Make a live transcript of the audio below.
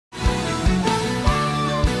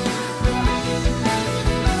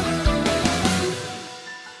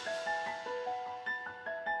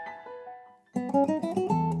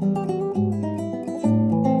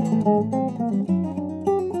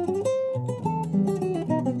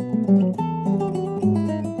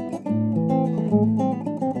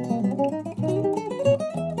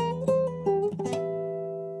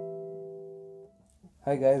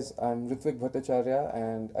Hi guys, I'm Ritwik Bhattacharya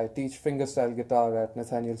and I teach fingerstyle guitar at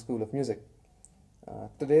Nathaniel School of Music.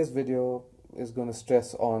 Today's video is going to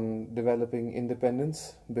stress on developing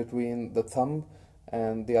independence between the thumb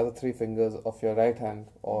and the other three fingers of your right hand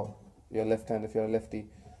or your left hand if you're a lefty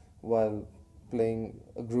while playing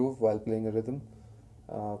a groove, while playing a rhythm.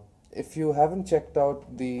 If you haven't checked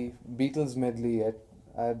out the Beatles medley yet,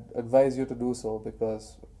 I'd advise you to do so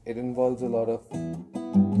because it involves a lot of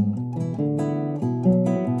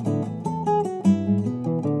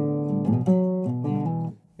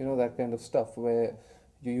that kind of stuff where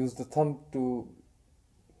you use the thumb to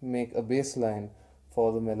make a bass line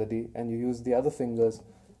for the melody and you use the other fingers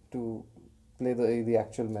to play the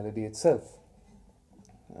actual melody itself.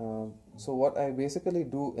 So what I basically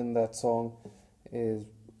do in that song is,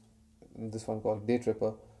 this one called Day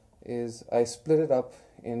Tripper, is I split it up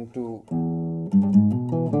into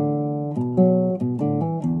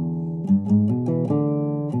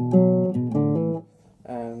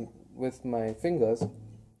and with my fingers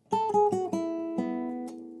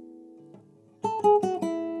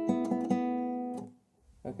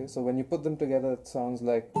okay, so when you put them together it sounds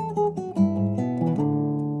like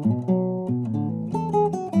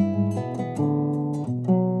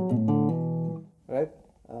right.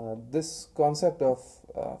 This concept of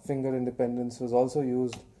finger independence was also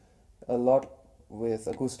used a lot with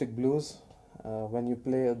acoustic blues when you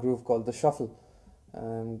play a groove called the shuffle.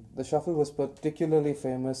 And the shuffle was particularly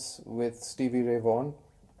famous with Stevie Ray Vaughan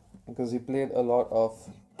because he played a lot of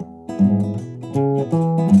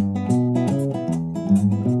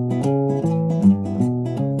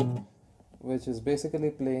which is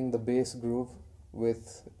basically playing the bass groove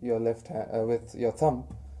with your left hand, with your thumb,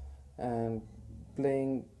 and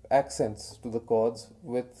playing accents to the chords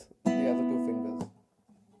with the other two fingers.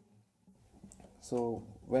 So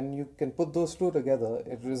when you can put those two together,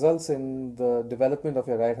 it results in the development of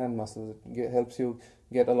your right hand muscles. It helps you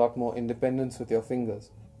get a lot more independence with your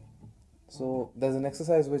fingers. So there's an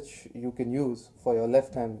exercise which you can use for your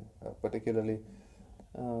left hand particularly,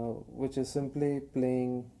 which is simply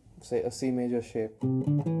playing, say, a C major shape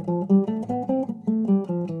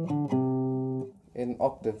in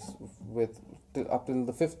octaves with up till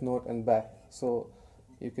the fifth note and back. So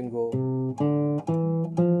you can go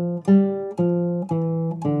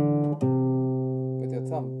with your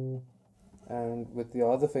thumb, and with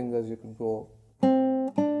your other fingers you can go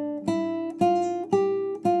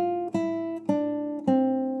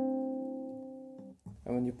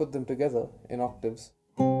and when you put them together in octaves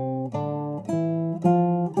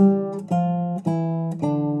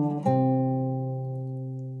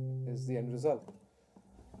is the end result.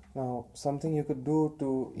 Now, something you could do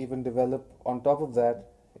to even develop on top of that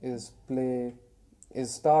is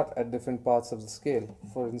start at different parts of the scale.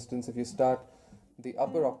 For instance, if you start the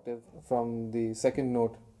upper octave from the second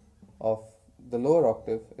note of the lower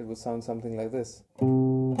octave, it would sound something like this.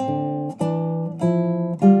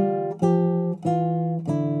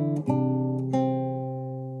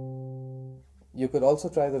 You could also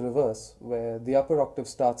try the reverse, where the upper octave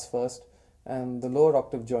starts first and the lower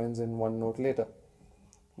octave joins in one note later,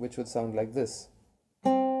 which would sound like this.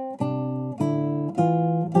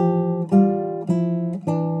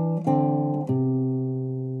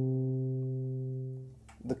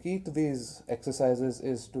 The key to these exercises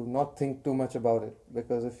is to not think too much about it,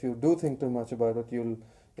 because if you do think too much about it, you'll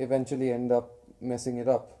eventually end up messing it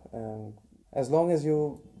up. And as long as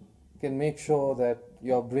you can make sure that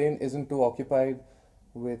your brain isn't too occupied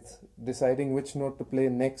with deciding which note to play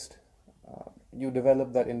next, you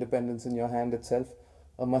develop that independence in your hand itself.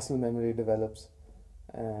 A muscle memory develops,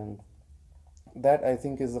 and that, I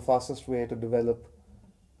think, is the fastest way to develop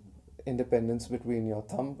independence between your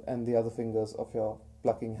thumb and the other fingers of your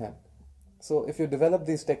plucking hand. So if you develop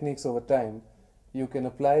these techniques over time, you can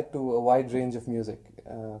apply it to a wide range of music.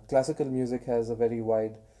 Classical music has a very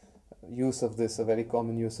wide use of this, a very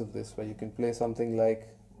common use of this, where you can play something like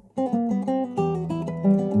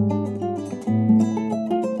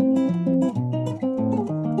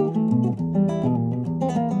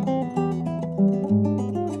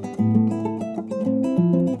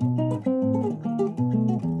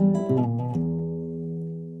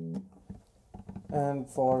and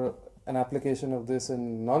for an application of this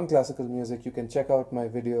in non-classical music, you can check out my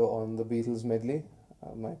video on the Beatles medley,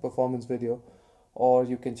 my performance video, or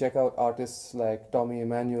you can check out artists like Tommy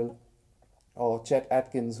Emmanuel or Chet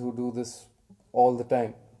Atkins, who do this all the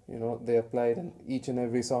time. You know, they apply it in each and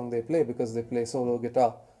every song they play because they play solo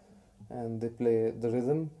guitar and they play the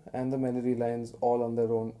rhythm and the melody lines all on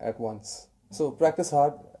their own at once. So practice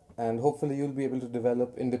hard and hopefully you'll be able to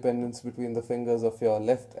develop independence between the fingers of your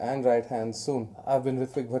left and right hands soon. I've been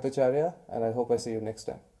Ritwik Bhattacharya, and I hope I see you next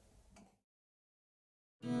time.